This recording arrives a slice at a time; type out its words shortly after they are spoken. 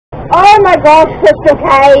Oh my gosh, Krystal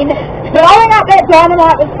Kayne. Blowing up that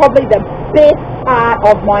dynamite was probably the best part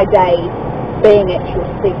of my day, being at your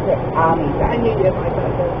secret army base. I knew you might go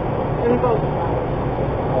there. It involves fire.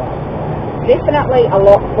 Definitely a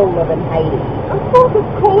lot cooler than Hades. Of course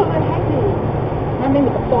it's cooler than Hades. I mean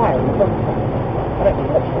with the fire and the brimstone. I don't mean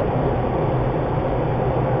literally.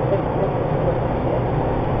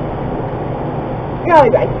 Golly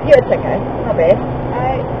base, yeah, it's okay. Not bad.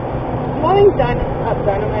 Blowing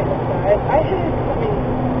dynamite aside, I heard something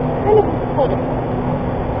kind of positive.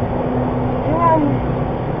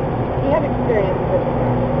 You have experience with it.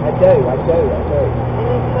 I do.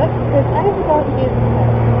 And that's because I have a lot of years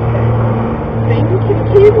things to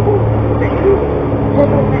choose things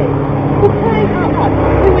purple face. We're trying out hot.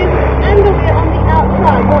 Who is underwear on the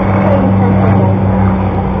outside? What's putting from purple?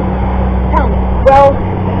 Tell me. Well,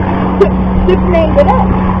 Superman with us.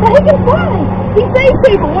 But he can fly. He saves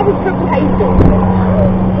people. What does Triple H do?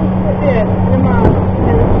 Yeah, the mom.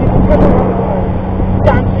 And it's purple rubber.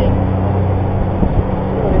 Dancing.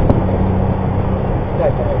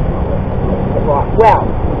 Right, well,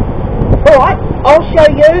 alright, I'll show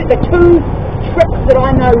you the two tricks that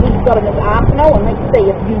I know he's got in his arsenal, and let's see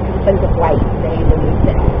if you can think of ways to handle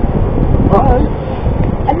yourself. Right.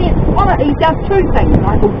 And then, he does two things,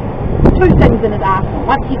 Michael. Two things in his arsenal.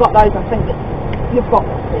 Once you got those, I think that you've got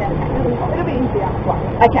this. Yeah, it'll be easier. Right,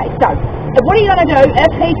 okay, so, what are you going to do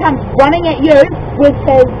if he comes running at you with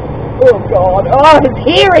his, his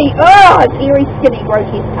hairy, skinny,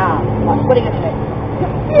 grotesque arms? Like, what are you going to do?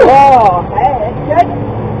 Oh, hey, that's good.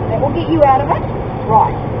 That will get you out of it.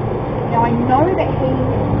 Right. Now I know that he's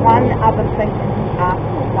one other thing in his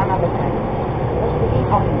arsenal. One other thing.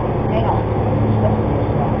 Oh, hang on.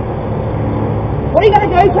 What are you going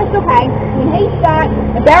to do, Krystal Kayne, when he starts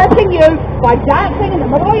embarrassing you by dancing in the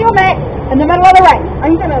middle of your mat, in the middle of the ring?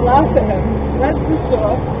 I'm going to laugh at him. That's for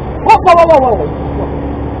sure. Whoa.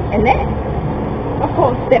 And that? Of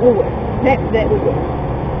course. That will work. That will work.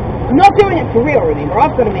 I'm not doing it for real, remember.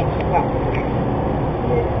 I've got to match it well.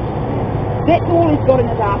 Yeah. That's all he's got in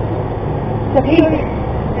his arsenal. So he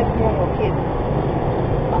That's one more kid.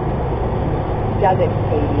 does it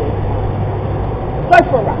for 2 years. Go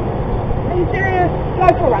for a run. Are you serious? Go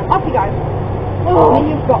for a run. Off you go. Oh. And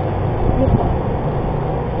you've got it.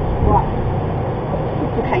 Right.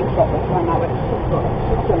 Krystal Kayne's got this. I know it. She's got it.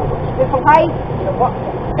 She's going to watch. Krystal Kayne, you've got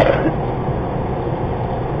it.